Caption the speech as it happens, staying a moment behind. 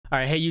All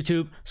right, hey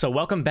YouTube. So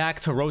welcome back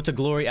to Road to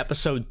Glory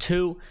episode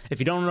 2. If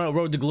you don't know what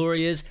Road to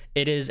Glory is,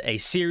 it is a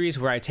series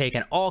where I take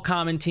an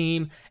all-common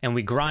team and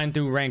we grind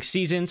through ranked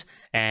seasons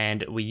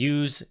and we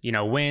use,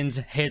 wins,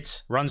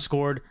 hits, runs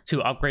scored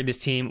to upgrade this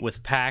team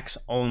with packs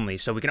only.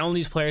 So we can only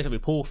use players that we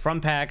pull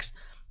from packs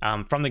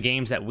from the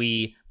games that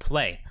we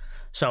play.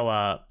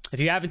 So if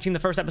you haven't seen the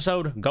first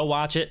episode, go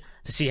watch it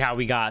to see how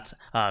we got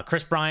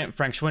Chris Bryant,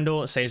 Frank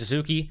Schwindel, Seiya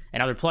Suzuki,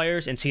 and other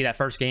players, and see that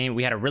first game.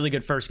 We had a really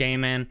good first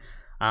game, man.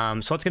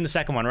 So let's get in the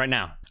second one right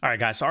now. All right,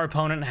 guys. So our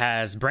opponent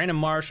has Brandon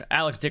Marsh,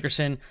 Alex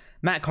Dickerson,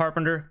 Matt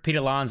Carpenter, Pete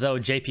Alonso,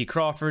 JP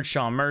Crawford,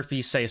 Sean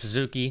Murphy, Seiya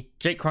Suzuki,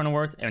 Jake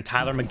Cronenworth, and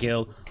Tyler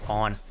McGill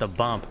on the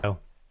bump. Oh.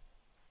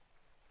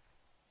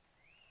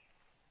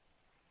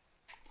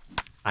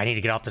 I need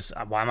to get off this.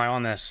 Why am I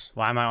on this?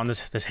 Why am I on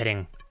this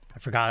hitting? I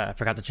forgot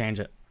to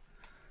change it.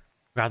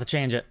 Forgot to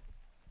change it.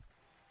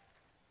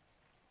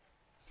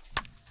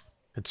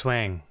 Good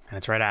swing, and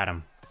it's right at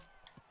him.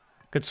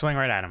 Good swing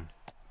right at him.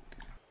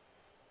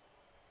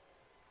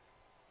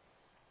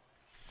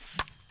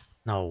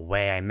 No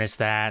way, I missed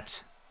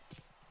that.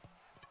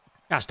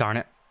 Gosh darn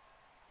it.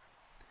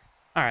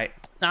 Alright,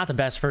 not the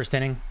best first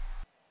inning.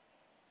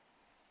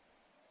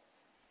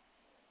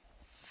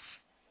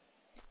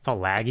 It's all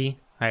laggy.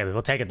 Hey,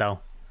 we'll take it though.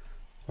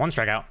 One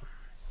strikeout.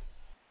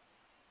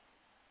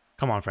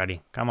 Come on,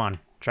 Freddie. Come on.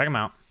 Strike him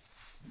out.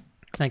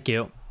 Thank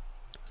you.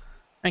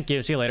 Thank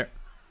you. See you later.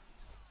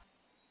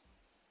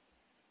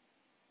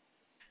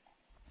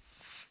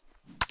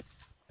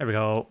 There we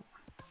go.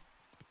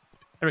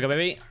 There we go,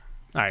 baby.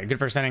 All right, good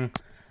first inning.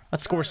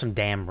 Let's score some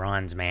damn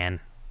runs, man.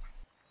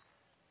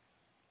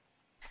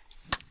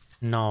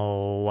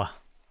 No.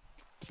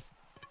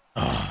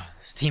 Ugh,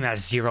 this team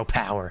has zero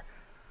power.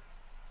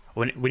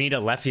 We need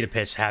a lefty to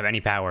pitch to have any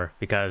power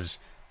because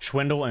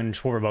Schwindel and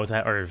Schwarber both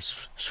have, or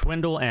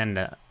Schwindel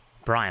and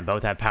Bryant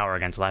both have power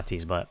against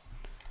lefties, but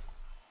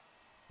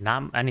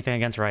not anything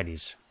against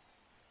righties.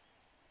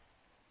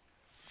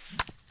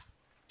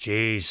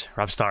 Jeez,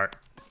 rough start.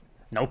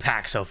 No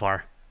packs so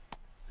far.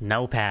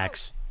 No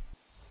packs.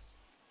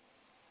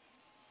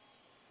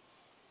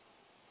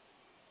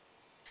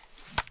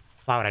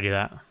 Why would I do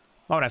that?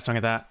 Why would I swing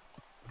at that?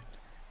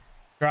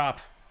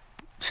 Drop.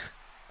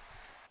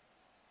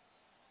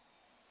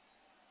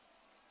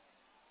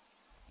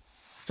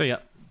 So yeah,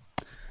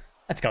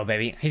 let's go,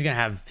 baby. He's gonna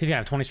have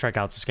 20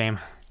 strikeouts this game.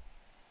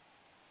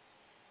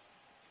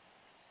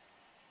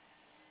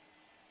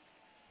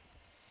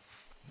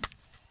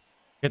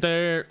 Get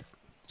there.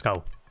 Let's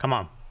go. Come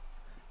on.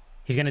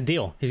 He's gonna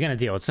deal. He's gonna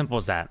deal. It's simple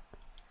as that.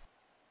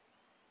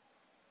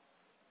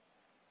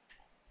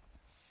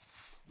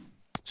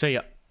 See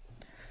ya.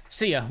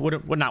 See ya.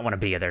 Would not want to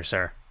be there,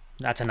 sir.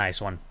 That's a nice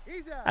one.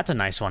 That's a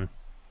nice one.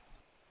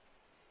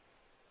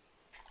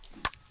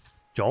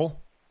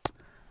 Joel.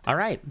 All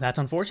right, that's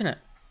unfortunate.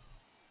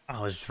 I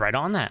was right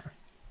on that.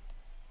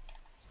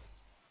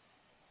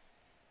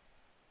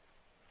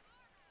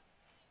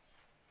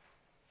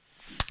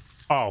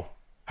 Oh,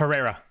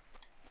 Herrera.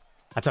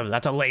 That's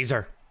a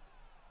laser.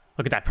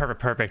 Look at that,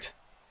 perfect.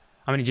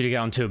 I'm gonna need you to get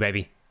on 2,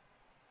 baby.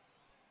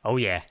 Oh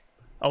yeah.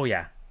 Oh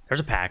yeah. There's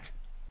a pack.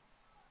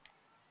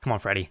 Come on,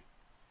 Freddie.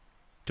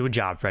 Do a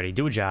job, Freddie.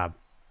 Do a job.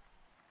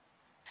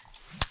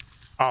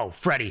 Oh,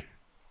 Freddie.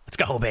 Let's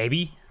go,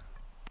 baby.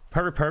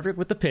 Perfect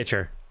with the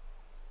pitcher.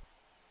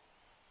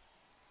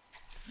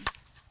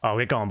 Oh,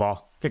 get going,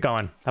 ball. Get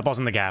going. That ball's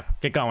in the gap.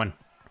 Get going.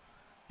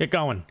 Get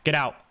going. Get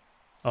out.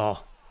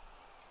 Oh.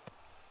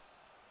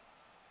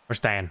 We're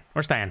staying.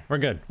 We're staying. We're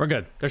good. We're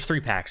good. There's 3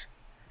 packs.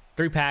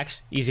 3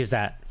 packs. Easy as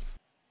that.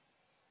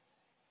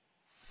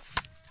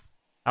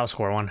 I'll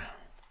score one.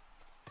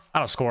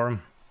 I'll score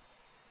him.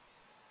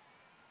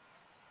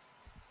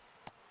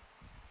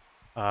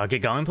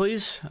 Get going,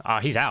 please.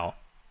 He's out.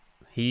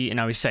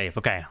 No, he's safe.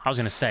 Okay. I was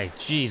going to say.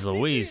 Jeez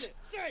Louise.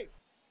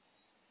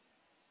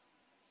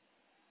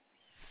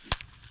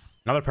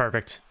 Another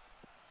perfect.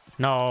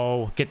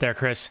 No. Get there,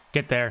 Chris.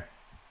 Get there.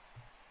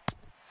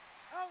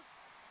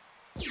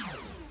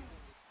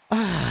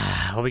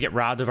 Well, we get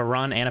robbed of a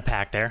run and a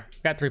pack there.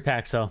 Got 3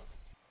 packs, though.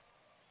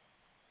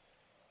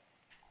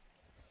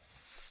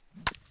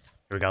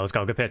 Here we go. Let's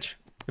go. Good pitch.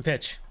 Good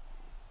pitch.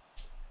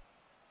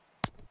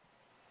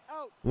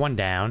 One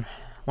down.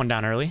 One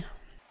down early.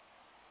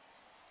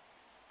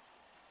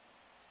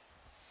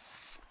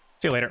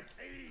 See you later.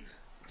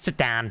 Sit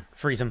down.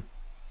 Freeze him.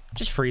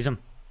 Just freeze him.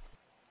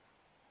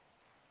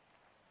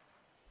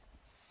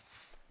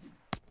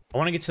 I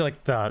want to get to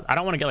like I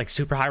don't want to get like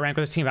super high rank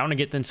with this team. I want to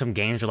get in some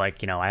games where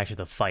like, I actually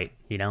have to fight,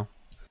 Good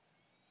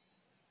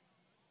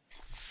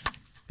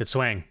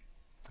swing.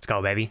 Let's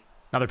go, baby.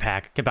 Another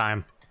pack. Get by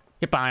him.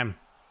 Get by him.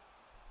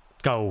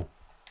 Let's go.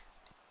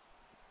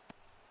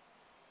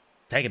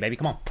 Take it, baby.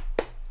 Come on.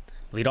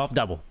 Lead off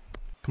double.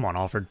 Come on,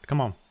 Alfred.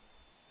 Come on.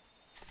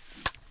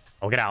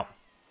 Oh, get out.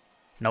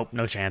 Nope,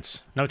 no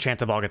chance. No chance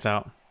the ball gets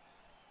out.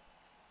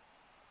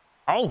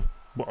 Oh,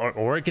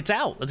 or it gets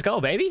out. Let's go,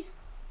 baby.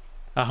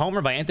 A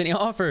homer by Anthony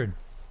Alford.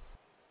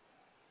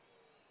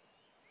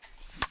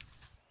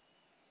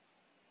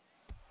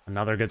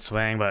 Another good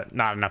swing, but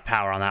not enough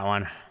power on that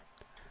one.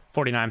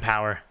 49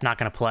 power. Not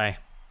going to play.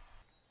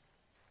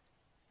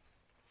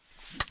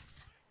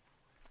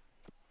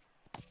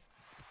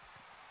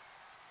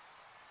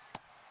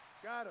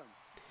 Got him.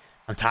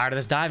 I'm tired of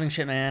this diving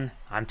shit, man.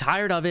 I'm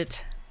tired of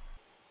it.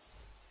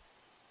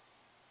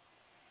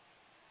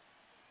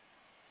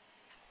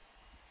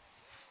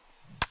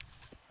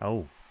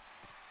 Oh.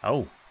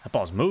 Oh, that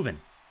ball's moving.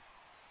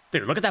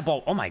 Dude, look at that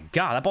ball. Oh my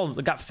god, that ball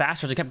got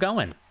faster as it kept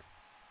going. Did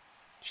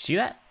you see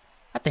that?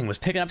 That thing was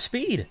picking up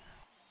speed.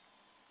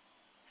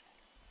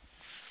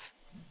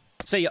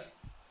 See ya.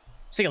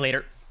 See you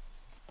later.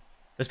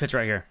 This pitch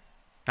right here.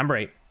 Number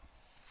 8.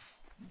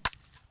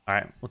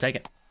 Alright, we'll take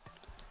it.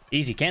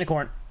 Easy. Can of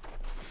corn.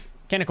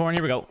 Can of corn.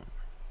 Here we go.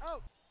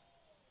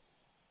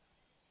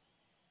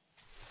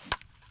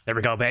 There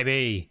we go,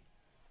 baby.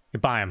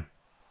 Goodbye him.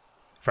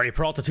 Freddie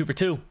Peralta, 2 for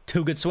 2.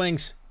 2 good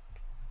swings.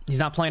 He's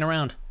not playing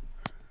around.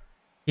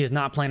 He is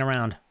not playing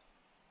around.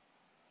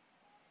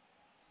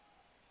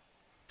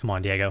 Come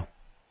on, Diego.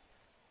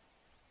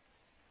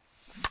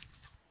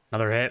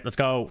 Another hit. Let's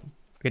go.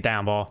 Get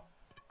down, ball.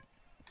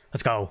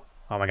 Let's go.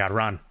 Oh my god,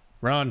 run.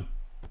 Run.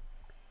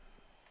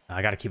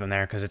 I gotta keep him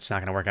there because it's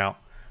not gonna work out.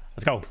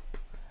 Let's go.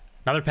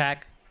 Another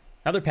pack.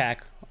 Another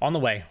pack. On the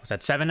way. Was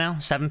that 7 now?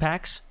 7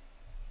 packs?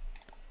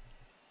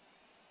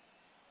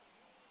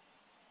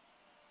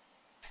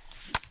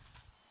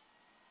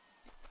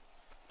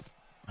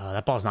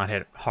 That ball's not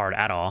hit hard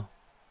at all.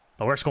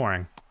 But we're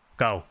scoring.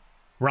 Go.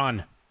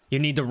 Run. You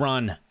need to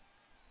run.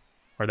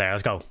 We're there.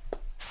 Let's go.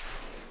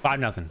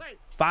 5-0.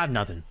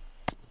 5-0.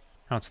 I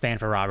don't stand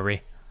for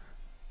robbery.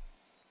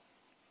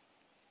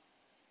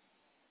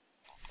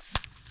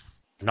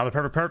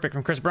 Another perfect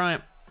from Chris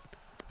Bryant.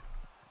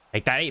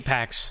 Take that 8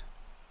 packs.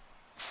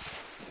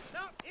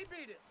 No, he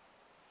beat it.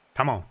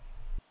 Come on.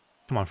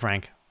 Come on,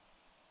 Frank.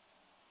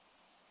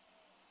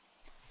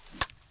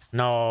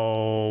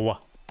 No.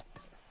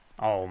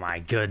 Oh my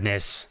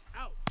goodness.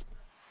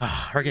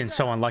 We're getting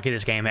so unlucky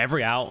this game.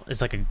 Every out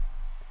is like a...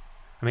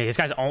 I mean, this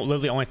guy's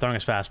literally only throwing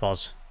his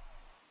fastballs.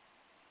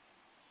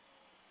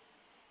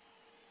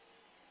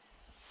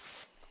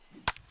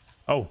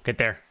 Oh, get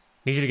there.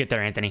 Need you to get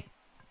there, Anthony.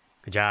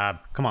 Good job.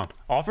 Come on.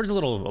 Alford's a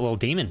little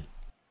demon.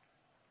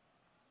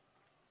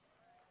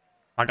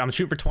 Like, I'm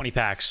shooting for 20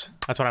 packs.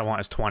 That's what I want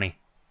is 20.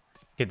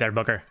 Get there,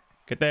 Booker.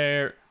 Get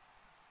there.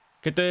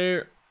 Get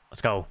there.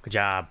 Let's go. Good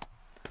job.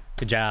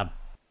 Good job.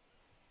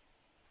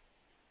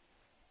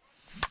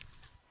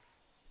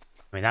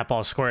 I mean, that ball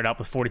is squared up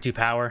with 42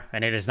 power,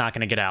 and it is not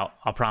going to get out.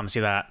 I'll promise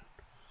you that.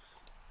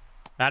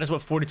 That is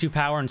what 42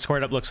 power and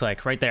squared up looks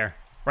like, right there.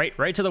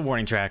 Right to the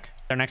warning track.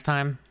 There next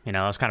time, you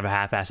know, that was kind of a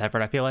half-ass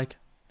effort, I feel like.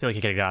 I feel like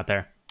he could have got out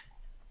there.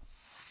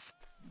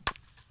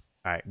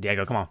 All right,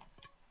 Diego, come on.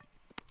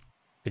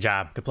 Good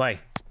job. Good play.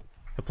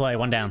 Good play.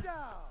 1 down.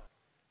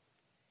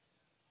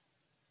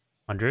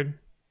 100.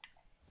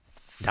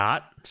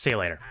 Dot. See you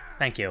later.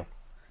 Thank you.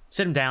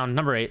 Sit him down.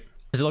 Number 8.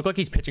 Does it look like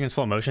he's pitching in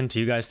slow motion to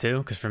you guys too?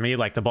 Because for me,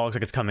 like, the ball looks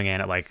like it's coming in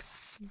at like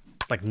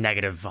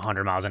negative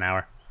 100 miles an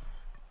hour.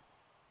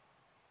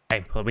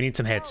 Hey, well, we need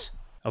some hits.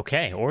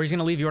 Okay, or he's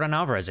gonna leave Yordan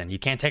Alvarez in. You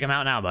can't take him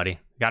out now, buddy.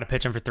 Got to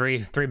pitch him for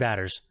three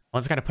batters.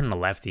 One's got to put in a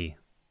lefty.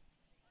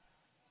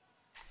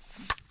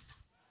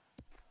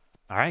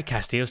 All right,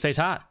 Castillo stays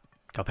hot.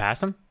 Go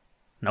past him.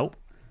 Nope.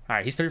 All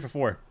right, he's 3 for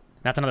 4.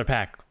 That's another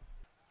pack.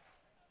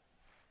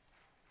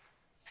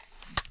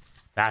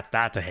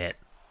 That's a hit.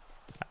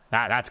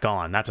 That's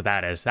gone. That's what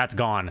that is. That's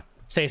gone.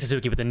 Say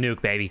Suzuki with the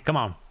nuke, baby. Come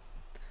on.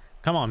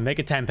 Come on, make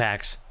it 10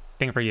 packs.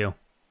 Thing for you.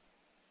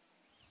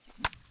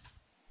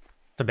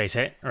 It's a base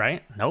hit,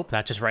 right? Nope,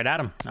 that's just right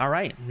at him. All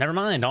right, never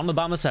mind. On the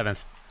bottom of the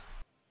 7th.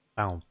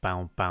 Bow,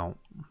 bow, bow.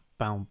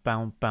 Bow,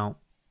 bow, bow.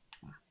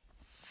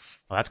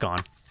 Oh, that's gone.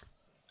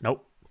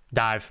 Nope.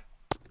 Dive.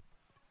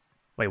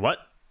 Wait, what?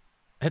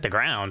 I hit the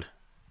ground.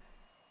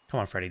 Come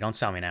on, Freddie. Don't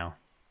sell me now.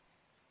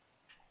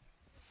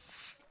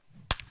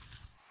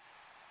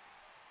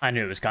 I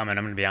knew it was coming,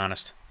 I'm going to be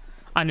honest.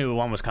 I knew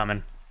one was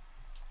coming.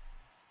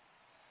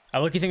 I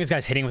look, you think this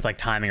guy's hitting with, like,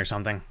 timing or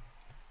something.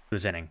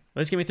 Who's inning?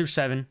 Let's get me through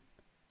 7.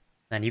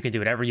 Then you can do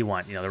whatever you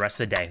want, you know, the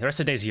rest of the day. The rest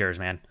of the day's yours,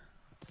 man.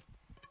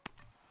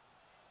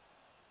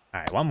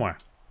 All right, one more.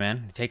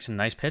 Man, he takes some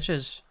nice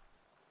pitches.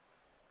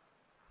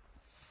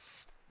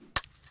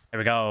 There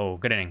we go.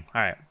 Good inning.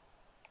 All right.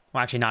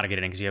 Well, actually, not a good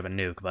inning because you have a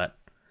nuke, but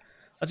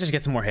let's just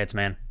get some more hits,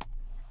 man.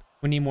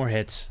 We need more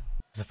hits.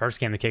 It's the first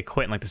game the kid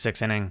quit in, like, the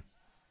 6th inning.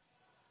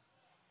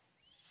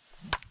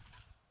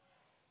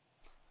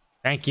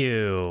 Thank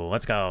you.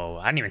 Let's go.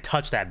 I didn't even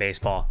touch that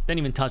baseball. Didn't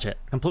even touch it.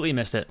 Completely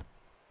missed it.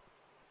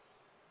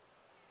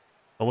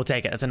 But we'll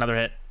take it. That's another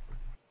hit.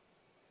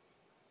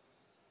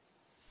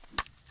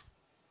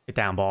 Get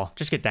down, ball.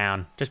 Just get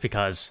down. Just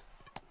because.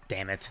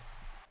 Damn it.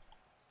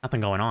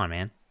 Nothing going on,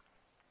 man.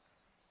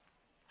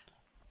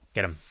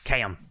 Get him.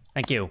 K him.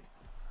 Thank you.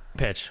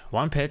 Pitch.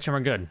 1 pitch and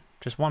we're good.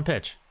 Just 1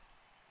 pitch.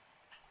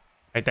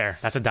 Right there.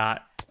 That's a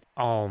dot.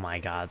 Oh my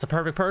god. It's a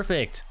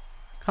perfect.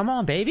 Come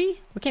on, baby.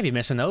 We can't be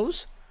missing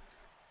those.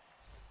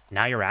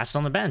 Now your ass is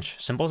on the bench.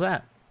 Simple as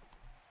that.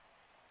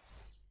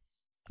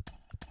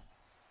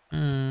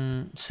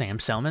 Sam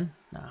Selman?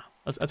 No.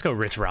 Let's go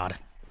Rich Rod.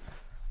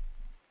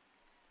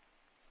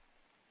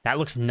 That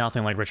looks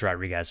nothing like Rich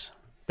Rodriguez.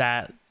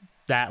 That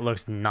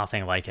looks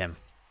nothing like him.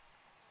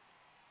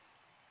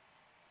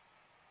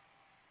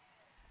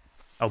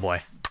 Oh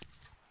boy.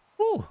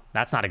 Ooh,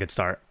 that's not a good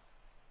start.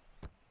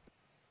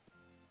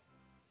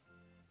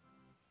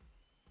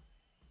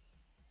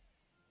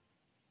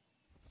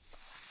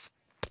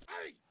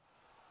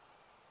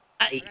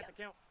 Hey.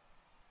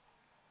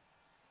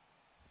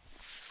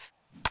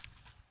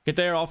 Get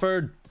there,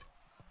 Alford.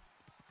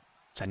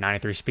 It's at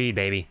 93 speed,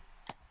 baby.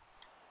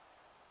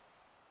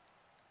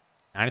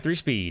 93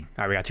 speed.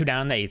 All right, we got 2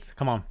 down in the 8th.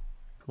 Come on.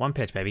 1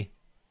 pitch, baby.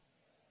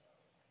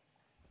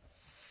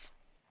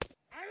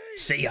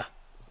 See ya.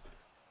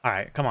 All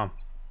right, come on.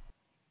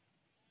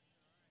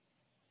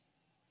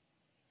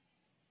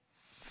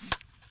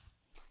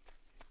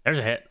 There's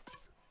a hit.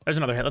 There's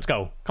another hit. Let's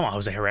go. Come on,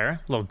 Jose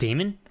Herrera. Little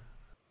demon.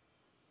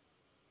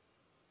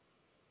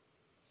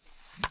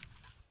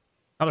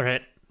 Another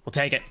hit. We'll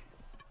take it.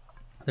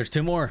 There's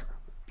 2 more.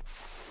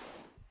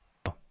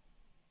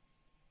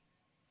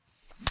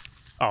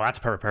 Oh, that's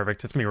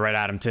perfect. It's gonna be right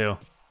at him, too.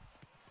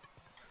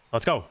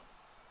 Let's go.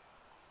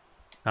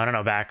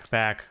 No.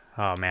 Back.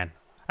 Oh, man.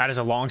 That is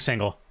a long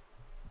single.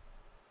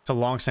 It's a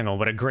long single,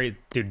 but a great...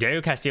 Dude,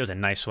 Diego Castillo's a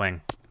nice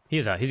swing.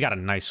 He's got a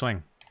nice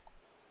swing.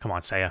 Come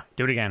on, Seiya.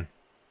 Do it again.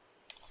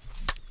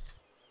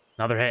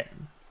 Another hit.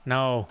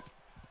 No.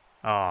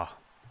 Oh.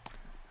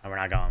 No, we're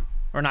not going.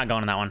 We're not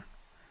going on that one.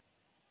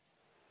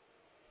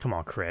 Come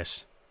on,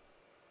 Chris.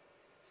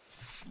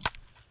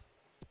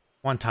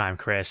 One time,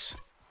 Chris.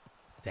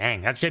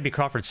 Dang, that's JB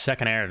Crawford's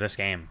 2nd error this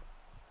game.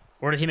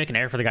 Or did he make an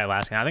error for the guy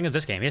last game? I think it's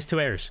this game. He has 2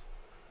 errors.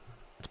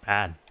 That's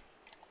bad.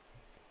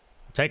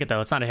 I'll take it,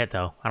 though. It's not a hit,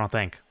 though. I don't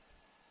think.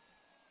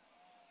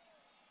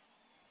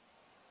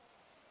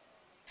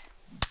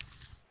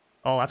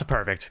 Oh, that's a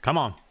perfect. Come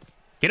on.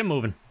 Get him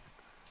moving.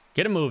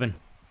 Get him moving.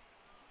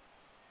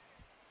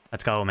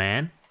 Let's go,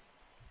 man.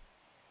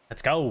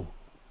 Let's go.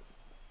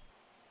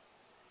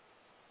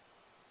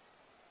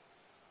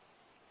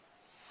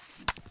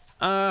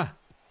 It's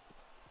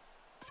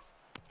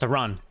a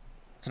run.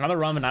 It's another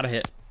run, but not a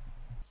hit.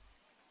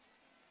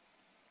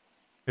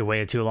 We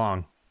waited too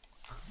long.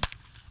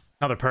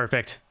 Another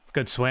perfect.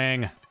 Good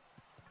swing.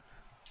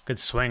 Good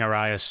swing,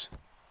 Arias.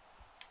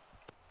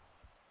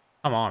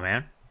 Come on,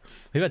 man.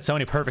 We've had so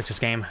many perfects this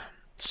game.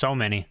 So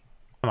many.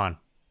 Come on.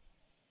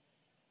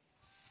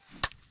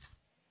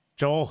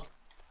 Joel.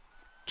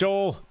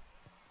 Joel.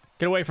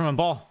 Get away from him,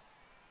 ball.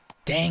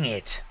 Dang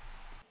it.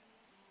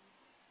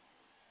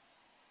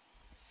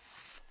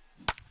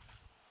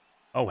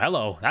 Oh,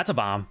 hello. That's a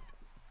bomb.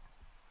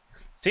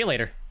 See you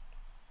later.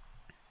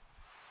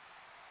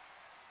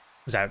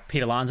 Was that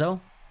Pete Alonso?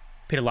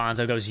 Pete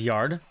Alonso goes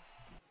yard.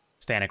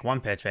 Stanek,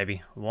 1 pitch,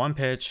 baby. 1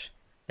 pitch.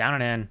 Down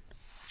and in.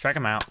 Strike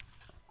him out.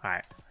 All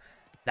right.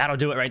 That'll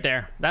do it right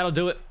there. That'll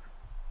do it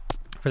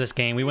for this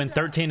game. We win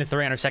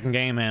 13-3 on our 2nd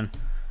game, man.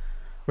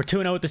 We're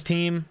 2-0 with this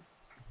team.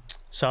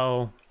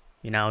 So,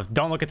 you know,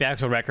 don't look at the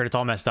actual record. It's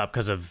all messed up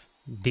because of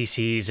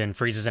DCs and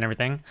freezes and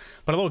everything.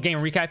 But a little game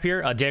recap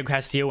here. Diego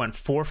Castillo went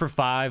 4 for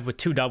 5 with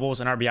 2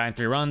 doubles, an RBI, and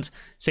 3 runs.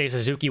 Seiya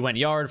Suzuki went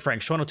yard.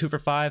 Frank Schwindel 2 for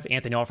 5.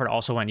 Anthony Alford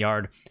also went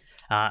yard.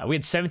 We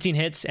had 17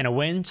 hits and a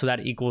win, so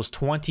that equals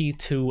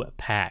 22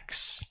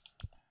 packs.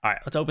 All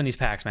right, let's open these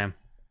packs, man.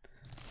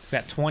 We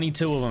got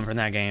 22 of them from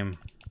that game.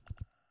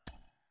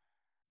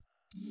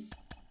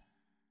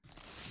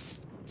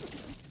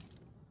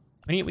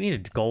 We need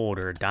a gold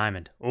or a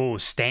diamond. Oh,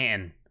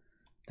 Stanton.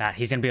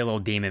 He's gonna be a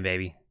little demon,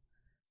 baby.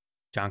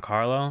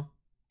 Giancarlo,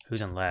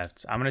 who's in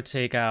left? I'm gonna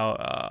take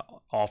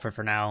out Alford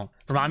for now.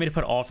 Remind me to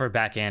put Alford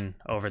back in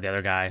over the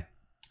other guy,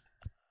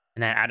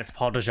 and then add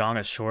Paul DeJong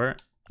at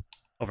short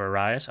over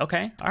Arias.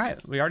 Okay, all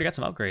right. We already got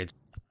some upgrades.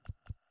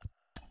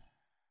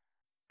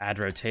 Add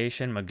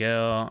rotation,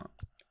 McGill.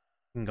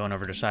 Going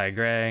over to Josiah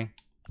Gray.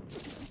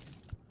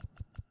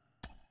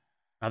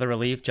 Another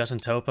relief, Justin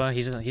Topa.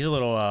 He's a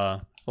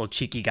little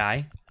cheeky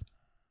guy.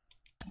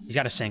 He's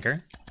got a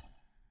sinker.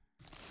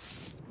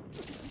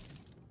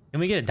 Can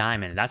we get a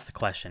diamond? That's the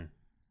question.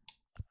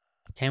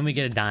 Can we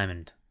get a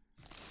diamond?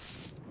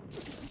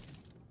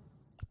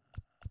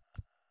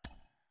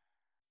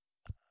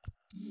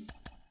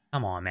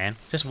 Come on, man.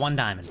 Just 1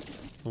 diamond.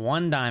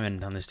 1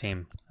 diamond on this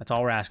team. That's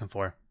all we're asking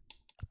for.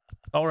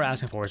 All we're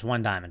asking for is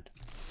 1 diamond.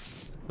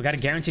 We got a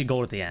guaranteed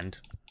gold at the end,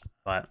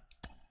 but...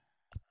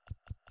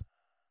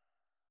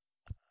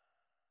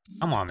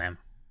 Come on, man.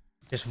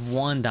 Just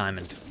 1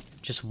 diamond.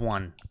 Just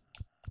 1.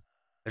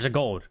 There's a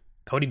gold.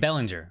 Cody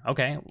Bellinger.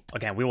 Okay.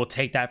 Okay, we will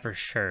take that for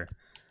sure.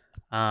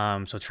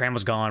 So Tram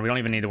was gone. We don't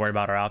even need to worry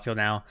about our outfield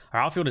now.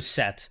 Our outfield is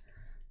set.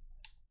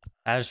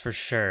 That is for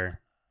sure.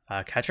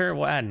 Catcher,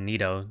 we'll add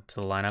Nito to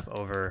the lineup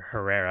over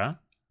Herrera.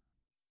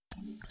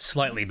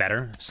 Slightly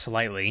better.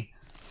 Slightly.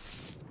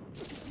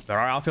 But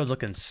our outfield's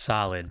looking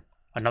solid.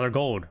 Another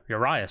gold.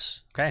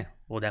 Urias. Okay,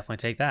 we'll definitely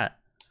take that.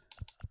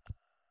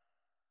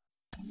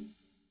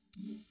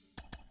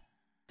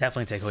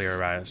 Definitely take Julio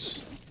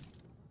Urias.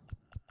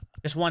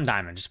 Just one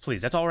diamond, just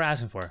please. That's all we're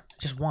asking for.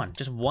 Just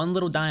one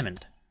little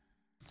diamond.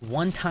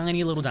 One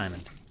tiny little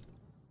diamond.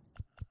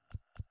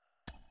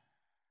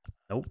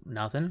 Nope,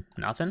 nothing.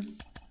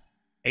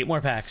 8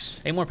 more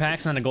packs. 8 more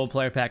packs and then a gold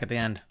player pack at the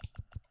end.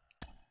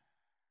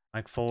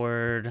 Mike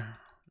Ford.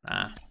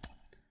 Nah.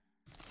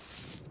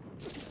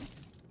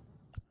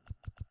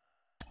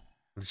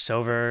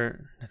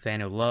 Silver.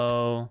 Nathaniel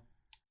Lowe.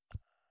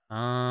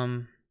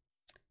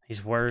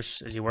 He's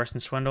worse. Is he worse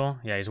than Swindle?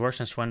 Yeah, he's worse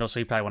than Swindle, so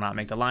he probably will not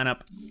make the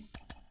lineup.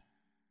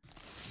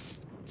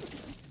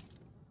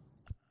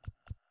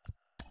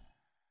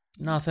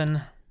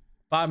 Nothing.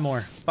 5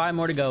 more. 5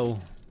 more to go.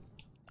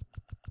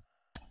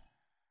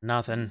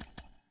 Nothing.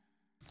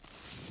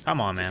 Come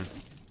on, man.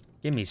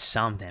 Give me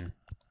something.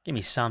 Give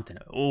me something.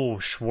 Ooh,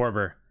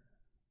 Schwarber.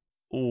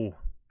 Ooh.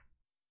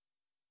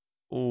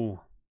 Ooh.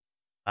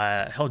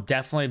 He'll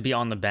definitely be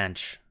on the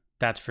bench.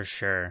 That's for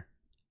sure.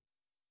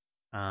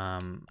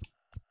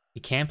 He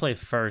can't play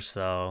first,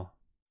 though.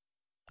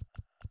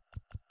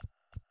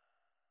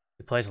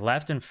 He plays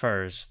left and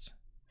first.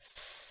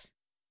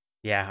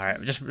 Yeah, all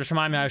right. Just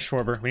remind me I have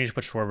Schwarber. We need to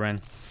put Schwarber in.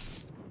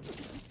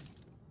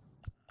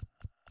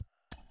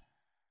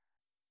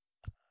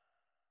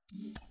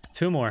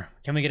 Two more.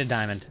 Can we get a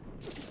diamond?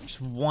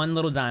 Just one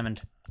little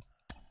diamond.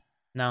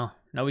 No,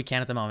 we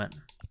can't at the moment.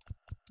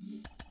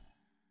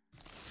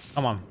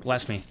 Come on,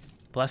 bless me.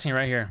 Bless me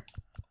right here.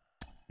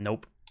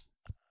 Nope.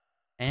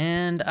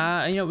 And,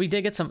 you know, we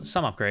did get some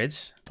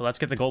upgrades. But let's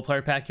get the gold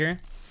player pack here.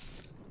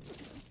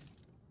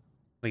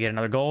 We get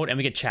another gold, and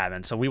we get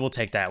Chapman. So we will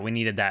take that. We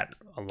needed that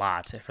a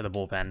lot for the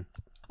bullpen.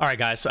 All right,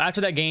 guys. So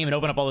after that game and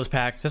open up all those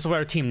packs, this is what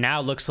our team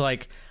now looks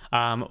like.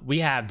 We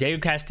have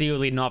Diego Castillo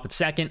leading off at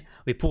second.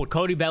 We pulled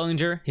Cody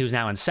Bellinger. He was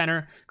now in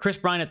center. Chris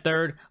Bryant at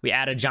third. We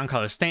added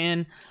Giancarlo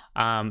Stanton.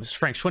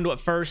 Frank Schwindel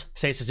at first.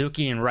 Seiya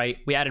Suzuki in right.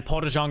 We added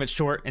Paul DeJong at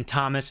short and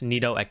Thomas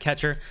Nido at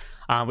catcher.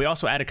 We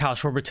also added Kyle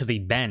Schwarber to the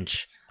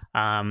bench.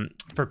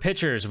 For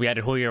pitchers, we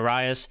added Julio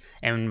Arias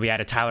and we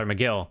added Tyler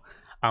McGill.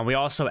 We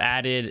also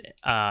added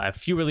a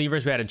few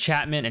relievers. We added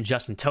Chapman and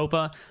Justin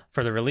Topa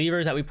for the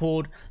relievers that we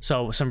pulled.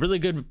 So some really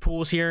good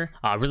pulls here.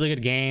 Really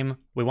good game.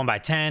 We won by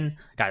 10.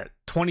 Got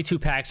 22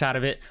 packs out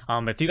of it.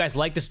 If you guys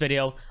like this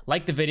video,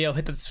 like the video,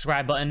 hit the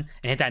subscribe button,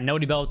 and hit that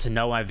noti bell to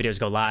know when my videos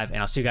go live.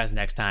 And I'll see you guys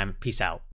next time. Peace out.